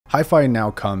Hi-Fi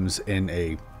now comes in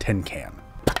a tin can,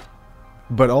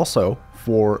 but also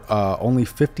for only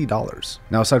 $50.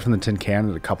 Now, aside from the tin can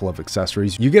and a couple of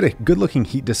accessories, you get a good looking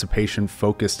heat dissipation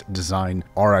focused design.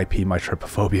 RIP my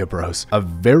trypophobia bros. A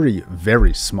very,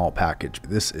 very small package.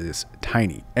 This is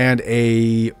tiny. And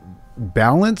a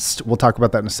balanced, we'll talk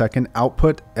about that in a second,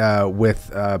 output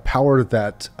with power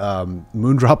that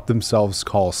Moondrop themselves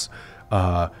calls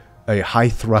a high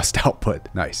thrust output.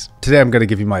 Nice. Today I'm going to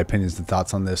give you my opinions and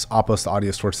thoughts on this. Opos, the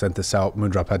audio store, sent this out.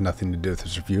 Moondrop had nothing to do with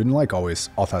this review, and like always,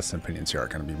 all thoughts and opinions here are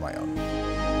going to be my own.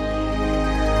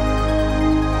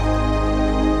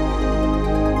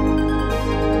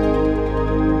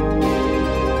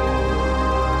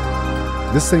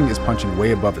 This thing is punching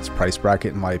way above its price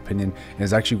bracket in my opinion, and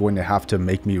is actually going to have to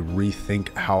make me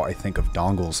rethink how I think of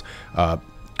dongles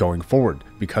going forward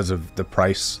because of the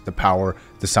price, the power,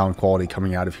 the sound quality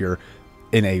coming out of here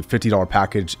in a $50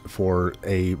 package for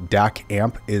a DAC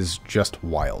amp is just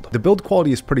wild. The build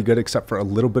quality is pretty good except for a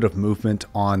little bit of movement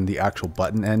on the actual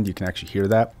button end. You can actually hear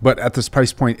that. But at this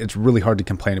price point, it's really hard to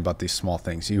complain about these small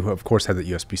things. You of course have the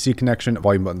USB-C connection,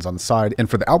 volume buttons on the side, and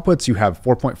for the outputs you have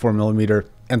 4.4 millimeter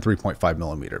and 3.5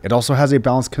 millimeter. It also has a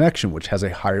balanced connection, which has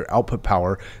a higher output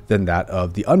power than that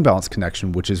of the unbalanced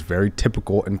connection, which is very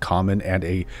typical and common and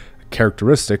a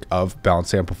characteristic of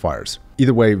balanced amplifiers.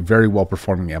 Either way, very well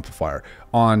performing amplifier.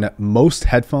 On most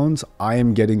headphones, I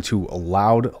am getting to a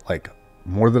loud, like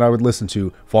more than I would listen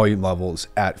to, volume levels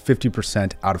at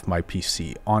 50% out of my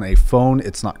PC. On a phone,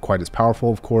 it's not quite as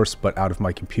powerful, of course, but out of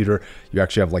my computer, you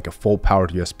actually have like a full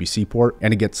powered USB-C port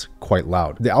and it gets quite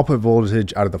loud. The output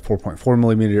voltage out of the 4.4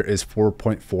 millimeter is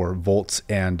 4.4 volts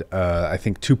and I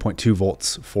think 2.2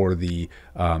 volts for the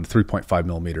 3.5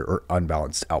 millimeter or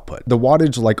unbalanced output. The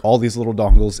wattage, like all these little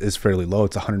dongles, is fairly low.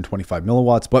 It's 125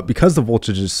 milliwatts, but because the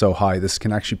voltage is so high, this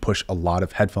can actually push a lot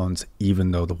of headphones, even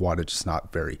though the wattage is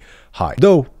not very high.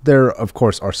 Though there, of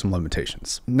course, are some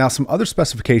limitations. Now, some other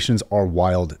specifications are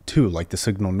wild too, like the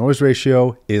signal noise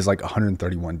ratio is like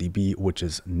 131 dB, which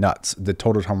is nuts. The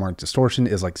total harmonic distortion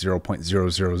is like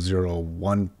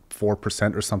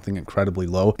 0.00014% or something incredibly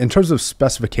low. In terms of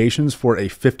specifications for a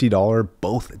 $50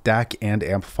 both DAC and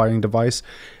amplifying device,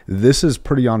 this is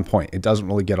pretty on point. It doesn't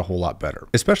really get a whole lot better,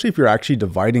 especially if you're actually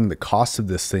dividing the cost of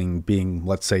this thing being,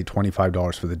 let's say,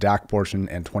 $25 for the DAC portion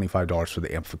and $25 for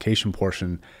the amplification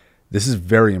portion. This is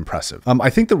very impressive. I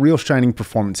think the real shining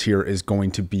performance here is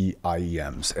going to be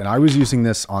IEMS. And I was using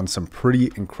this on some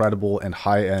pretty incredible and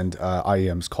high-end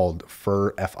IEMs called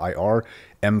FIR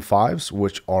M5s,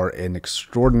 which are an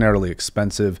extraordinarily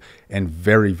expensive and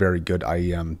very, very good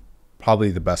IEM.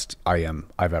 Probably the best IEM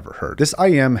I've ever heard. This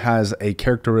IEM has a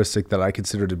characteristic that I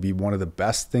consider to be one of the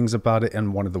best things about it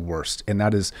and one of the worst, and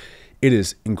that is it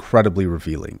is incredibly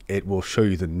revealing. It will show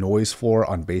you the noise floor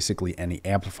on basically any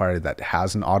amplifier that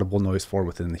has an audible noise floor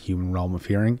within the human realm of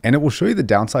hearing. And it will show you the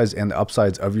downsides and the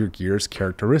upsides of your gear's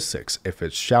characteristics. If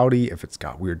it's shouty, if it's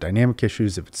got weird dynamic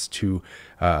issues, if it's too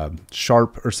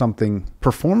sharp or something.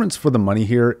 Performance for the money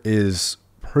here is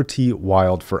pretty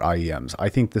wild for IEMs. I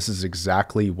think this is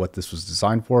exactly what this was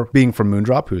designed for. Being from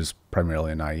Moondrop, who's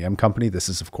primarily an IEM company, this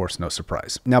is of course no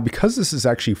surprise. Now, because this is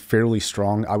actually fairly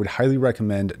strong, I would highly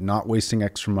recommend not wasting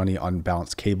extra money on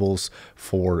balanced cables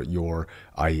for your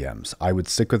IEMs. I would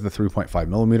stick with the 3.5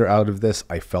 millimeter out of this.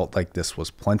 I felt like this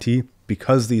was plenty.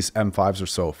 Because these M5s are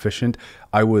so efficient,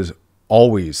 I was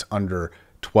always under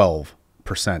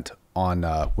 12% on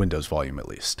Windows volume at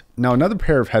least. Now, another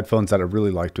pair of headphones that I really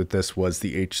liked with this was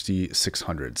the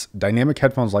HD600s. Dynamic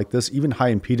headphones like this, even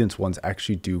high impedance ones,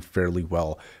 actually do fairly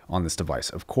well on this device.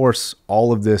 Of course,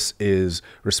 all of this is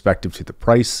respective to the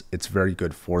price. It's very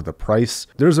good for the price.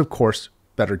 There's of course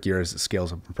better gear as it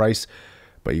scales up in price,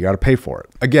 but you got to pay for it.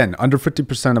 Again, under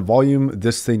 50% of volume,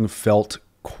 this thing felt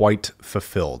quite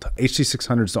fulfilled.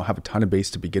 HD600s don't have a ton of bass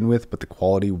to begin with, but the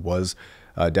quality was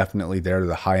definitely there.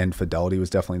 The high-end fidelity was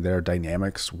definitely there.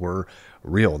 Dynamics were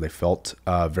real. They felt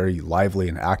very lively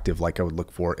and active, like I would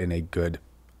look for in a good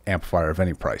amplifier of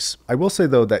any price. I will say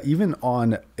though that even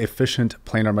on efficient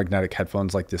planar magnetic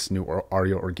headphones like this new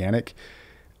Ario Organic,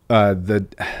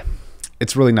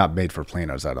 it's really not made for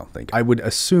planars, I don't think. I would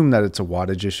assume that it's a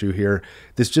wattage issue here.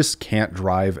 This just can't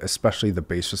drive, especially the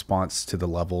bass response, to the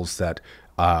levels that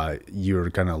you're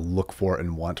gonna look for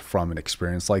and want from an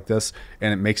experience like this,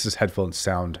 and it makes this headphone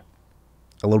sound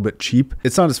a little bit cheap.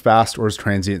 It's not as fast or as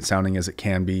transient sounding as it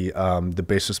can be. The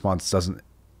bass response doesn't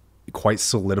quite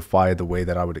solidify the way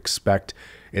that I would expect.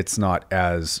 It's not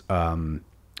as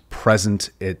present.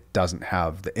 It doesn't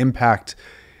have the impact.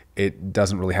 It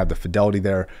doesn't really have the fidelity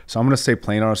there. So I'm gonna say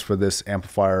planars for this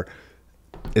amplifier.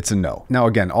 it's a no. Now,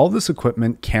 again, all this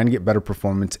equipment can get better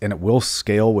performance and it will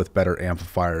scale with better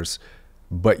amplifiers,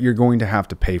 but you're going to have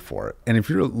to pay for it. And if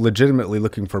you're legitimately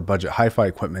looking for budget hi-fi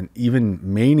equipment, even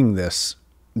maining this,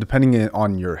 depending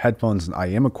on your headphones and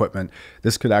IEM equipment,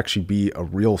 this could actually be a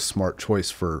real smart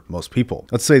choice for most people.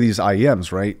 Let's say these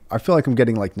IEMs, right? I feel like I'm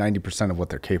getting like 90% of what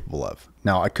they're capable of.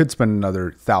 Now, I could spend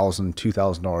another $1,000,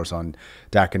 $2,000 on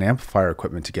DAC and amplifier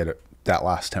equipment to get it that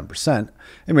last 10%,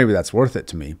 and maybe that's worth it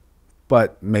to me,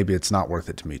 but maybe it's not worth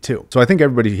it to me too. So I think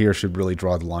everybody here should really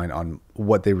draw the line on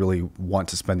what they really want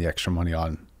to spend the extra money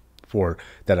on for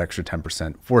that extra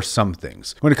 10% for some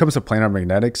things. When it comes to planar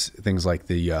magnetics, things like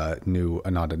the new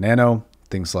Ananda Nano,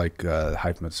 things like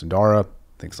Hypema Sundara,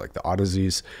 things like the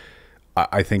Odysseys,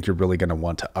 I think you're really going to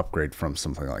want to upgrade from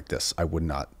something like this. I would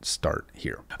not start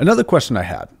here. Another question I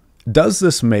had, does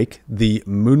this make the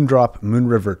Moondrop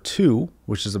Moonriver 2,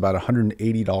 which is about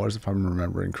 $180 if I'm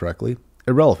remembering correctly,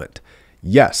 irrelevant?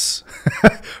 Yes,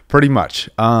 pretty much.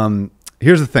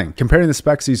 Here's the thing, comparing the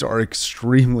specs, these are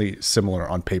extremely similar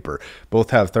on paper. Both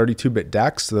have 32-bit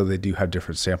DACs, though they do have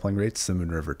different sampling rates. The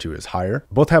Moonriver 2 is higher.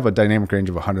 Both have a dynamic range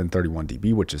of 131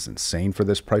 dB, which is insane for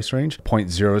this price range,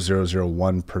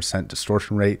 0.0001%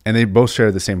 distortion rate, and they both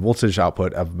share the same voltage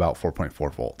output of about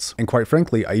 4.4 volts. And quite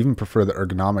frankly, I even prefer the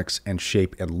ergonomics and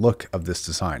shape and look of this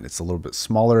design. It's a little bit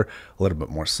smaller, a little bit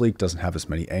more sleek, doesn't have as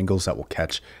many angles that will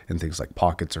catch in things like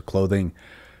pockets or clothing.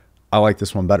 I like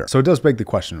this one better. So it does beg the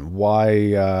question,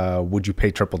 why would you pay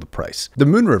triple the price? The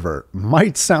Moonriver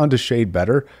might sound a shade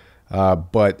better,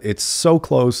 but it's so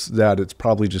close that it's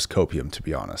probably just copium, to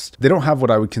be honest. They don't have what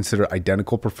I would consider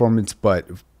identical performance, but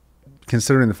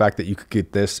considering the fact that you could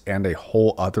get this and a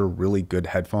whole other really good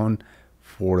headphone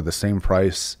for the same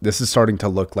price, this is starting to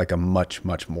look like a much,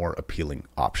 much more appealing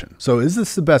option. So is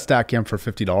this the best DAC amp for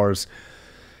 $50?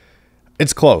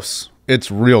 It's close. It's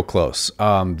real close.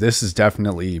 This is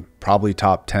definitely probably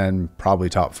top 10, probably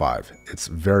top 5. It's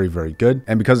very, very good.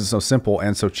 And because it's so simple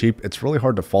and so cheap, it's really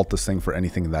hard to fault this thing for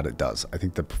anything that it does. I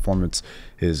think the performance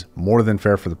is more than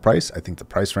fair for the price. I think the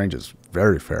price range is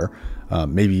very fair.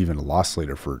 Maybe even a loss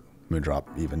leader for Moondrop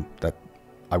even. That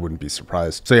I wouldn't be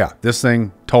surprised. So yeah, this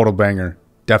thing, total banger.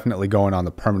 Definitely going on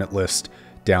the permanent list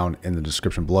down in the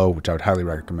description below, which I would highly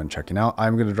recommend checking out.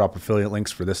 I'm going to drop affiliate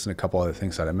links for this and a couple other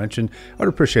things that I mentioned. I would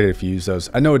appreciate it if you use those.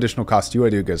 I know additional cost to you.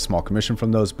 I do get a small commission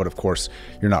from those, but of course,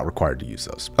 you're not required to use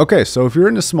those. Okay, so if you're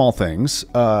into small things,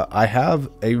 I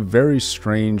have a very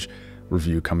strange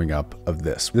review coming up of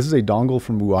this. This is a dongle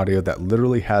from Woo Audio that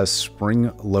literally has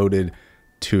spring-loaded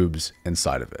tubes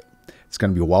inside of it. It's going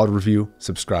to be a wild review.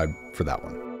 Subscribe for that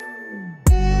one.